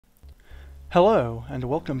Hello, and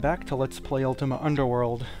welcome back to Let's Play Ultima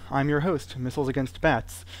Underworld. I'm your host,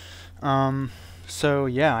 MissilesAgainstBats. So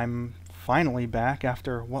yeah, I'm finally back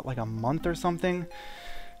after, what, like a month or something?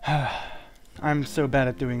 I'm so bad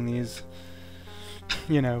at doing these,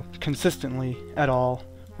 you know, consistently at all.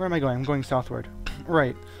 Where am I going? I'm going southward.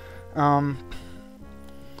 Right.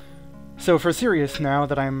 So for serious now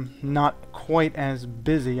that I'm not quite as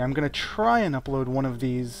busy, I'm gonna try and upload one of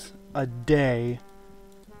these a day.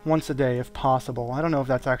 Once a day, if possible. I don't know if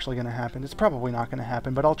that's actually going to happen. It's probably not going to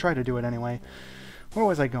happen, but I'll try to do it anyway. Where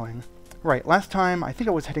was I going? Right, last time, I think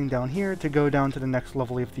I was heading down here to go down to the next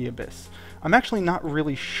level of the Abyss. I'm actually not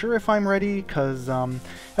really sure if I'm ready, because,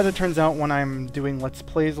 as it turns out, when I'm doing Let's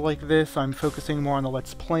Plays like this, I'm focusing more on the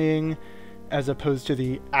Let's Playing, as opposed to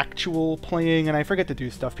the actual playing, and I forget to do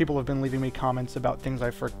stuff. People have been leaving me comments about things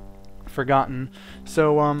I've forgotten.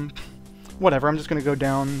 So, whatever, I'm just going to go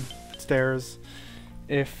downstairs.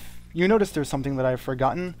 If you notice there's something that I've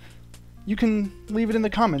forgotten, you can leave it in the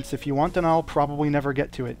comments if you want, and I'll probably never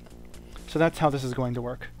get to it. So that's how this is going to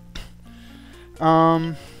work.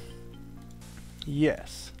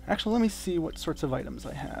 Yes. Actually, let me see what sorts of items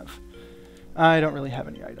I have. I don't really have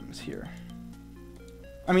any items here.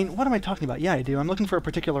 I mean, what am I talking about? Yeah, I do. I'm looking for a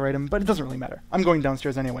particular item, but it doesn't really matter. I'm going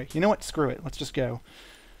downstairs anyway. You know what? Screw it. Let's just go.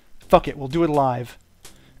 Fuck it. We'll do it live.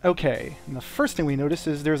 Okay. And the first thing we notice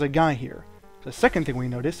is there's a guy here. The second thing we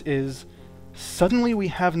notice is, suddenly we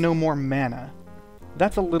have no more mana.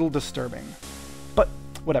 That's a little disturbing. But,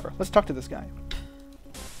 whatever, let's talk to this guy.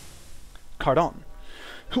 Cardon.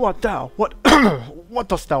 Who art thou? What what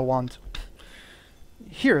dost thou want?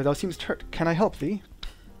 Here, thou seemst hurt. Can I help thee?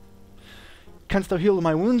 Canst thou heal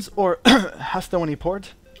my wounds, or hast thou any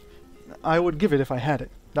port? I would give it if I had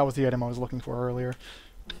it. That was the item I was looking for earlier.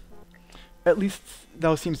 At least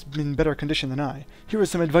thou seemst in better condition than I. Here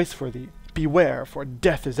is some advice for thee. Beware, for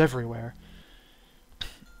death is everywhere.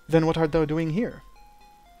 Then what art thou doing here?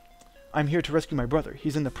 I'm here to rescue my brother.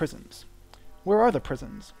 He's in the prisons. Where are the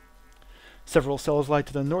prisons? Several cells lie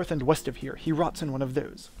to the north and west of here. He rots in one of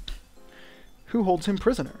those. Who holds him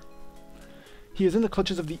prisoner? He is in the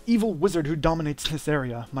clutches of the evil wizard who dominates this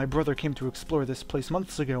area. My brother came to explore this place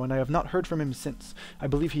months ago, and I have not heard from him since. I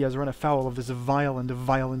believe he has run afoul of this vile and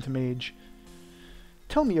violent mage.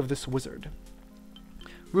 Tell me of this wizard.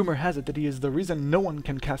 Rumor has it that he is the reason no one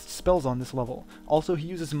can cast spells on this level. Also, he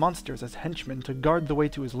uses monsters as henchmen to guard the way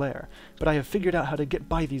to his lair, but I have figured out how to get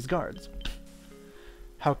by these guards.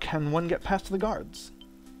 How can one get past the guards?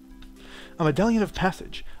 A medallion of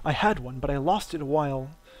passage. I had one, but I lost it while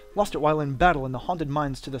in battle in the haunted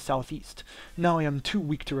mines to the southeast. Now I am too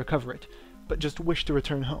weak to recover it, but just wish to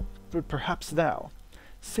return home. But perhaps thou.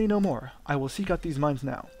 Say no more. I will seek out these mines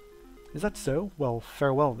now. Is that so? Well,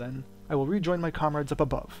 farewell then. I will rejoin my comrades up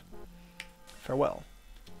above. Farewell.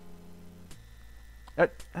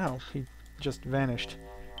 Ow, he just vanished.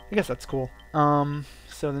 I guess that's cool.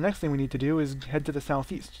 So the next thing we need to do is head to the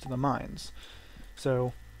southeast, to the mines.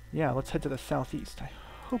 So, yeah, let's head to the southeast. I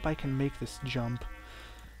hope I can make this jump.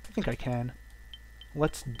 I think I can.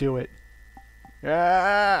 Let's do it.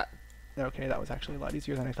 Ah! Okay, that was actually a lot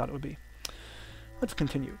easier than I thought it would be. Let's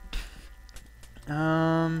continue.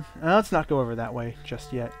 Let's not go over that way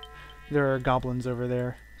just yet. There are goblins over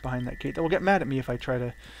there behind that gate that will get mad at me if I try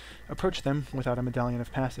to approach them without a medallion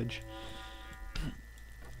of passage.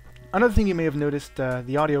 Another thing you may have noticed,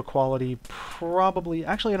 the audio quality probably...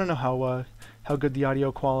 Actually, I don't know how good the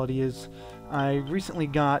audio quality is. I recently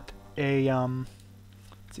got a... let's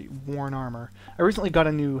see, worn armor. I recently got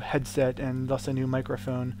a new headset and thus a new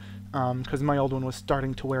microphone, because my old one was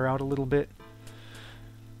starting to wear out a little bit.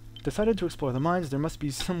 Decided to explore the mines. There must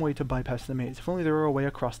be some way to bypass the maze. If only there were a way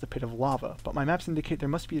across the pit of lava. But my maps indicate there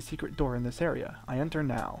must be a secret door in this area. I enter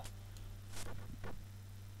now.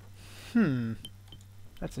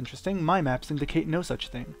 That's interesting. My maps indicate no such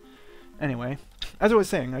thing. Anyway, as I was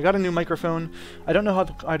saying, I got a new microphone. I don't know how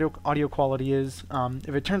the audio quality is.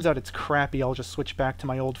 If it turns out it's crappy, I'll just switch back to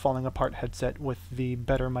my old falling apart headset with the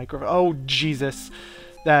better microphone. Oh, Jesus!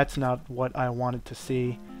 That's not what I wanted to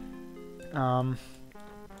see.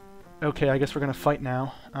 Okay, I guess we're gonna fight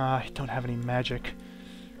now. I don't have any magic.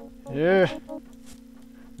 That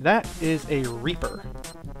is a Reaper.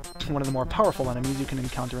 One of the more powerful enemies you can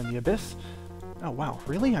encounter in the Abyss. Oh wow,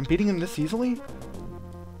 really? I'm beating him this easily?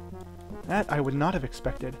 That I would not have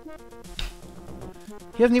expected.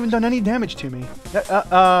 He hasn't even done any damage to me.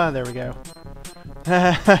 There we go.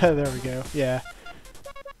 There we go, yeah.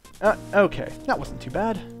 Okay, that wasn't too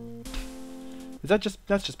bad. That's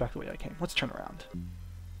just back the way I came. Let's turn around.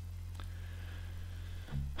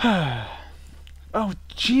 Oh,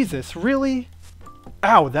 Jesus, really?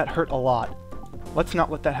 Ow, that hurt a lot. Let's not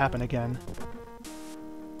let that happen again.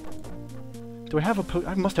 Do I have a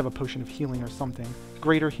I must have a potion of healing or something.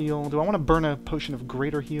 Greater heal. Do I want to burn a potion of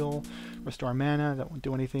greater heal? Restore mana. That won't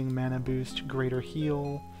do anything. Mana boost. Greater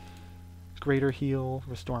heal. Greater heal.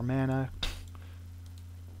 Restore mana.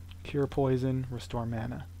 Cure poison. Restore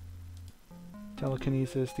mana.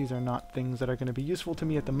 Telekinesis. These are not things that are going to be useful to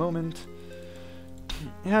me at the moment.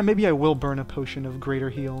 Yeah, maybe I will burn a potion of greater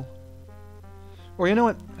heal. Or you know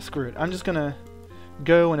what? Screw it. I'm just going to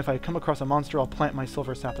go, and if I come across a monster, I'll plant my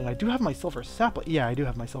silver sapling. I do have my silver sapling. Yeah, I do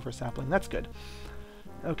have my silver sapling. That's good.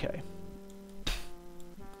 Okay.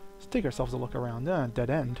 Let's take ourselves a look around. Dead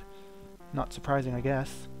end. Not surprising, I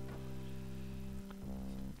guess.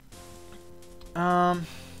 Was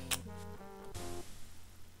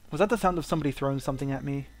that the sound of somebody throwing something at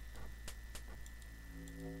me?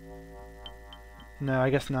 No, I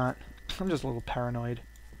guess not. I'm just a little paranoid.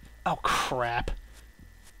 Oh, crap.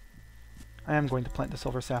 I am going to plant the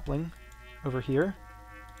silver sapling over here.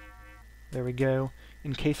 There we go.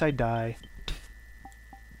 In case I die.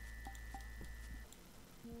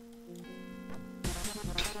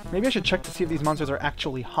 Maybe I should check to see if these monsters are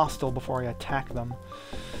actually hostile before I attack them.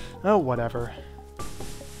 Oh, whatever.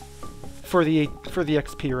 For the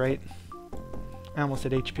XP, right? I almost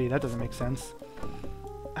said HP. That doesn't make sense.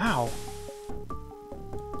 Ow.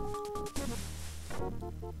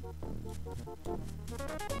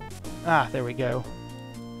 Ah, there we go.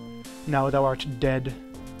 Now thou art dead.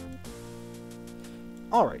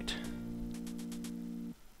 Alright.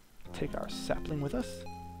 Take our sapling with us.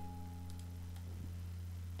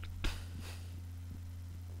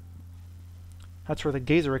 That's where the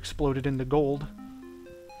gazer exploded into gold.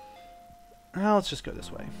 Now let's just go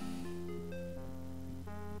this way.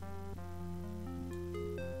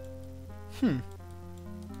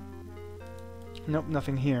 Nope,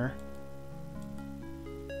 nothing here.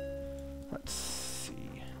 Let's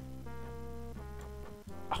see.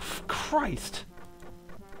 Oh, Christ!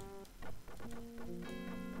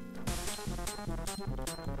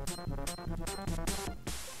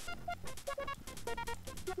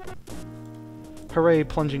 Hooray,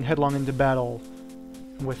 plunging headlong into battle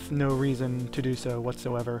with no reason to do so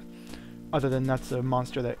whatsoever. Other than that's a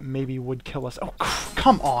monster that maybe would kill us. Oh,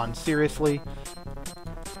 come on, seriously?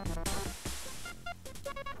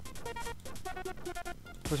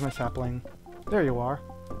 Where's my sapling? There you are.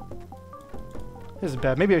 This is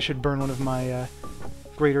bad. Maybe I should burn one of my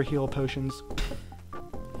greater heal potions.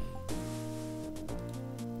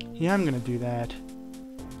 Yeah, I'm gonna do that.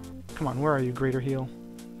 Come on, where are you, greater heal?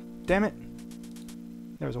 Damn it.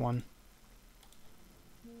 There's one.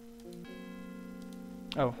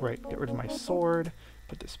 Oh, right. Get rid of my sword.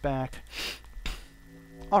 Put this back.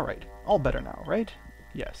 Alright. All better now, right?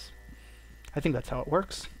 Yes. I think that's how it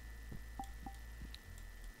works.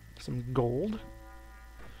 Some gold.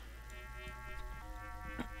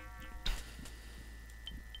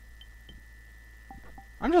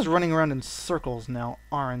 I'm just running around in circles now,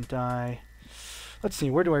 aren't I? Let's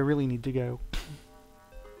see, where do I really need to go?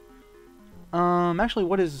 Actually,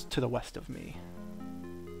 what is to the west of me?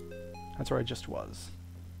 That's where I just was.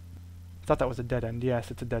 I thought that was a dead end.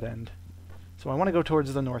 Yes, it's a dead end. So I want to go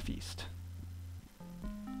towards the northeast.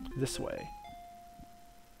 This way.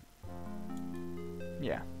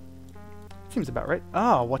 Yeah. Seems about right.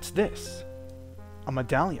 Ah, what's this? A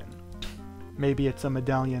medallion. Maybe it's a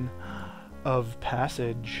medallion of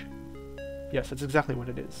passage. Yes, that's exactly what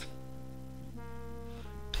it is.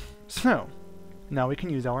 So, now we can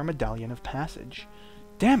use our medallion of passage.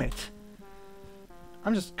 Damn it!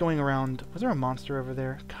 I'm just going around... Was there a monster over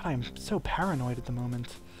there? God, I'm so paranoid at the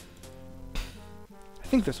moment. I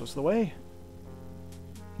think this was the way.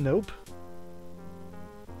 Nope.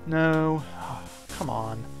 No. Oh, come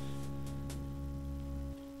on.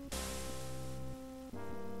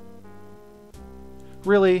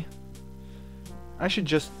 Really? I should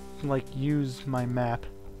just, like, use my map.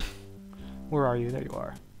 Where are you? There you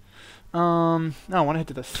are. No, I want to head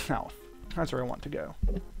to the south. That's where I want to go.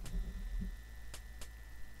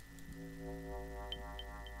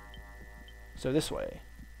 So this way.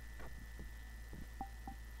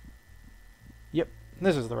 Yep,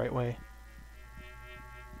 this is the right way.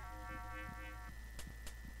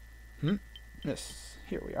 This.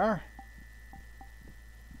 Here we are.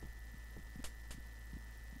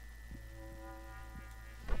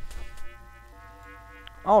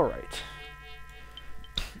 Alright.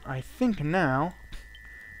 I think now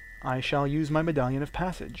I shall use my medallion of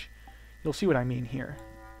passage. You'll see what I mean here.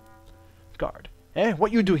 Guard. Eh?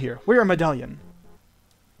 What you do here? Where your medallion?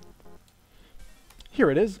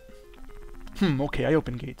 Here it is. Okay, I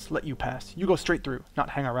open gates. Let you pass. You go straight through, not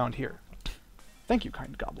hang around here. Thank you,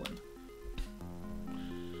 kind goblin.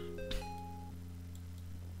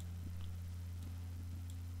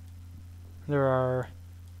 There are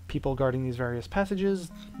people guarding these various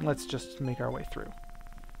passages. Let's just make our way through.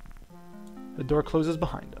 The door closes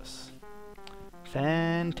behind us.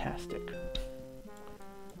 Fantastic.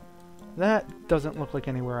 That doesn't look like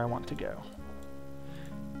anywhere I want to go.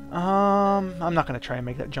 I'm not going to try and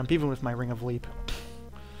make that jump, even with my Ring of Leap.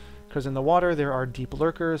 Because in the water there are deep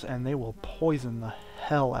lurkers, and they will poison the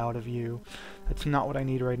hell out of you. That's not what I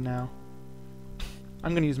need right now.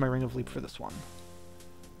 I'm going to use my Ring of Leap for this one.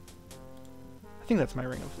 I think that's my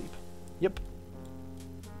Ring of Leap. Yep.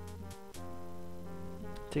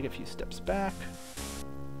 Take a few steps back.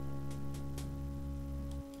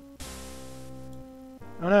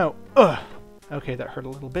 Oh no! Ugh! Okay, that hurt a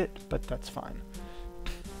little bit, but that's fine.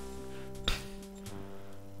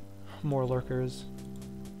 More lurkers.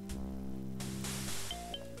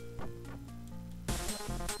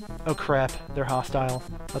 Oh crap, they're hostile.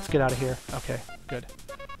 Let's get out of here. Okay, good.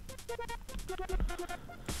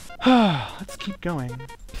 Let's keep going.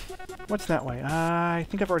 What's that way? I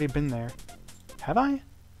think I've already been there. Have I?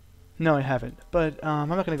 No, I haven't. But I'm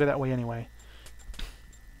not going to go that way anyway.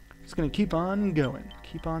 Just going to keep on going.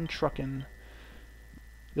 Keep on trucking.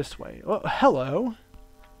 This way. Oh, hello!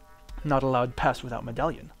 Not allowed pass without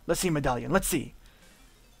medallion. Let's see medallion. Let's see.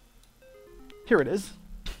 Here it is.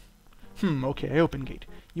 Okay, open gate.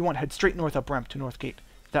 You want head straight north up ramp to north gate.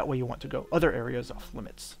 That way you want to go. Other areas off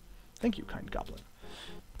limits. Thank you, kind goblin.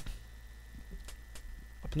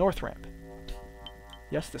 Up north ramp.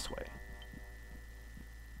 Yes, this way.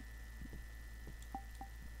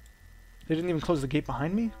 They didn't even close the gate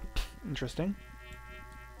behind me? Interesting.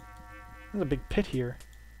 There's a big pit here.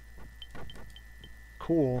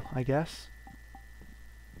 Cool, I guess.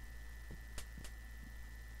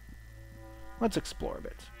 Let's explore a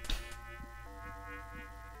bit.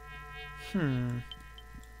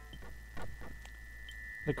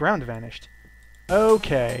 The ground vanished.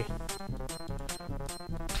 Okay.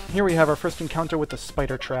 Here we have our first encounter with the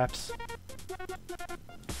spider traps.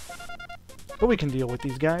 But we can deal with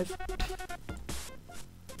these guys.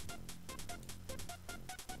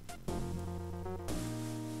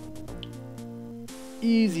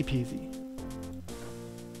 Easy peasy.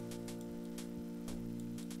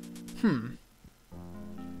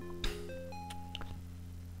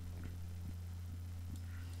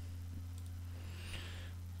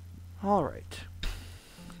 Alright.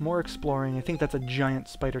 More exploring. I think that's a giant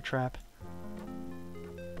spider trap.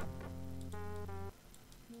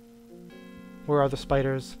 Where are the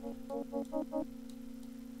spiders?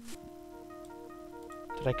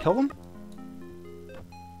 Did I kill them?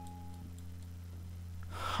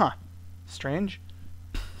 Huh. Strange.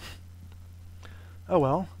 Oh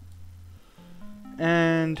well.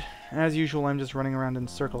 And, as usual, I'm just running around in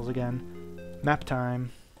circles again. Map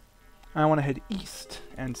time. I want to head east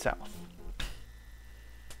and south.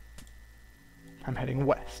 I'm heading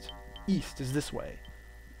west. East is this way.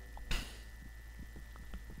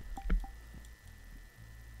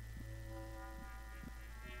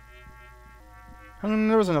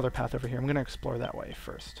 There was another path over here. I'm going to explore that way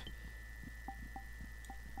first.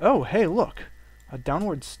 Oh, hey, look! A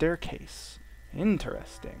downward staircase.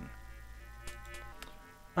 Interesting.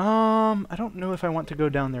 I don't know if I want to go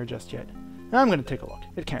down there just yet. I'm going to take a look.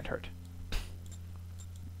 It can't hurt.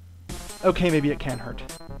 Okay, maybe it can hurt.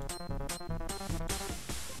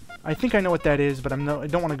 I think I know what that is, but I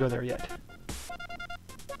don't want to go there yet.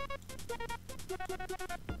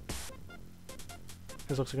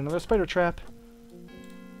 This looks like another spider trap.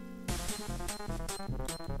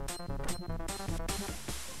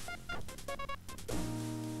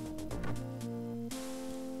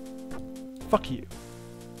 Fuck you.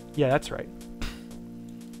 Yeah, that's right.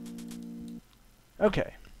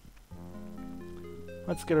 Okay.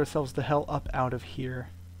 Let's get ourselves the hell up out of here.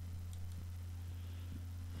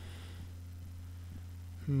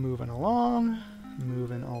 Moving along.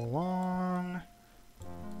 Moving along.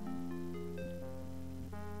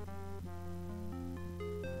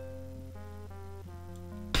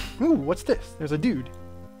 Ooh, what's this? There's a dude.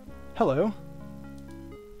 Hello.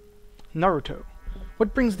 Naruto.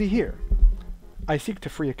 What brings thee here? I seek to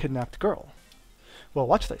free a kidnapped girl. Well,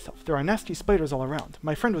 watch thyself. There are nasty spiders all around.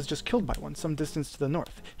 My friend was just killed by one some distance to the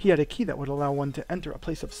north. He had a key that would allow one to enter a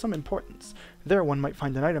place of some importance. There one might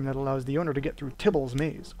find an item that allows the owner to get through Tibble's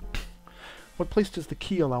maze. What place does the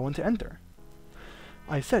key allow one to enter?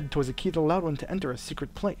 I said 'twas a key that allowed one to enter a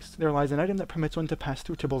secret place. There lies an item that permits one to pass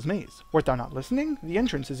through Tibble's maze. Wert thou not listening? The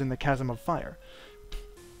entrance is in the chasm of fire.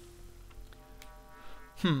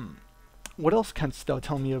 What else canst thou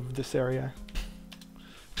tell me of this area?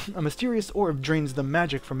 A mysterious orb drains the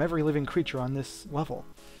magic from every living creature on this level.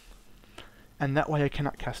 And that why I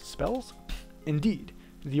cannot cast spells? Indeed.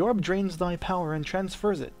 The orb drains thy power and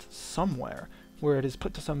transfers it somewhere, where it is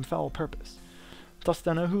put to some foul purpose. Dost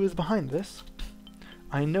thou know who is behind this?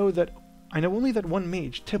 I know only that one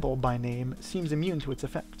mage, Tibble by name, seems immune to its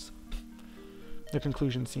effects. The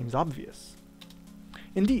conclusion seems obvious.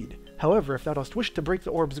 Indeed. However, if thou dost wish to break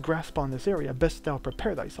the orb's grasp on this area, best thou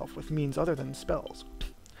prepare thyself with means other than spells.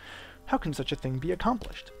 How can such a thing be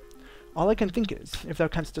accomplished? All I can think is, if thou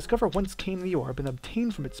canst discover whence came the orb, and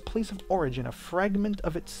obtain from its place of origin a fragment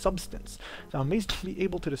of its substance, thou mayst be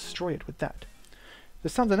able to destroy it with that.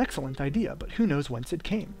 This sounds an excellent idea, but who knows whence it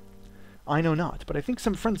came? I know not, but I think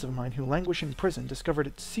some friends of mine who languish in prison discovered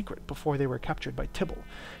its secret before they were captured by Tibble.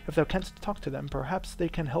 If thou canst talk to them, perhaps they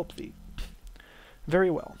can help thee.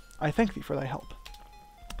 Very well. I thank thee for thy help.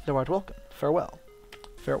 Thou art welcome. Farewell.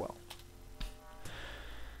 Farewell.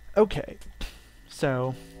 Okay,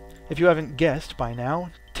 so, if you haven't guessed by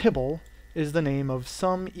now, Tibble is the name of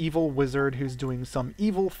some evil wizard who's doing some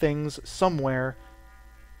evil things somewhere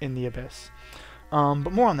in the abyss.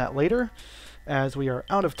 But more on that later, as we are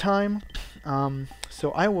out of time.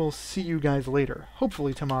 So I will see you guys later.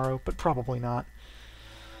 Hopefully tomorrow, but probably not.